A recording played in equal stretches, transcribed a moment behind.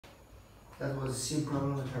That was the same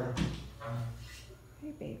problem with her.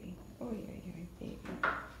 Hey, baby. Oh, yeah, baby.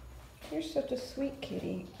 You're such a sweet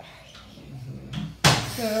kitty.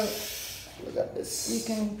 So, look at this. You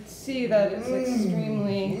can see that it's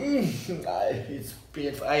extremely... It's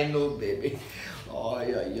painful. I know, baby. Oh,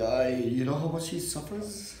 yeah. You know how much she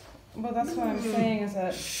suffers? Well, that's what I'm saying is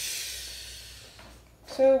that...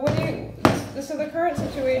 So what do you... So the current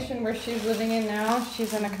situation where she's living in now,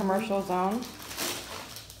 she's in a commercial zone.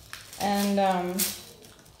 And,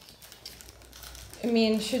 I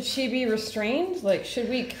mean, should she be restrained? Like, should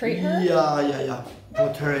we crate her? Yeah.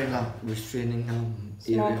 Put her in a restraining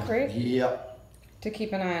small area. crate? Yeah. To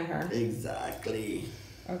keep an eye on her? Exactly.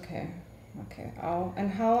 Okay. And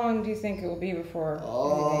how long do you think it will be before?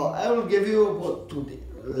 I will give you about 2 days.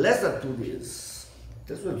 Less than 2 days.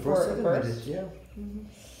 That's what burst? Yeah.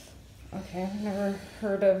 Mm-hmm. Okay, I've never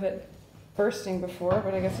heard of it bursting before,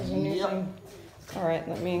 but I guess it's a new thing. All right,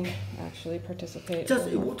 let me actually participate. Just,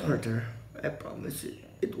 it won't hurt her. I promise you.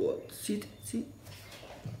 It won't. See?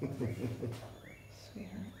 Sweetheart,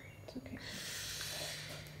 it's okay.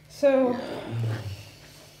 So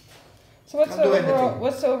what's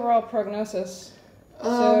the overall prognosis?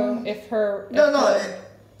 So if her...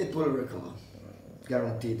 It will recover.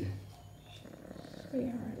 Guaranteed.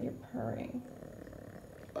 Sweetheart, you're purring.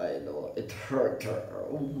 I know, it hurt her.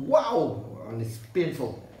 Wow! And it's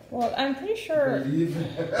painful. Well, I'm pretty sure...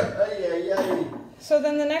 Yeah. So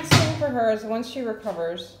then the next thing for her is once she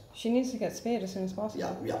recovers, she needs to get spayed as soon as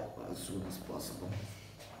possible. Yeah, as soon as possible.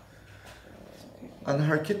 Okay. And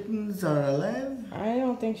her kittens are alive? I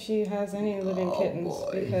don't think she has any living kittens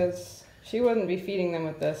because she wouldn't be feeding them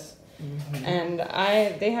with this. Mm-hmm.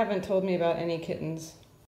 And they haven't told me about any kittens.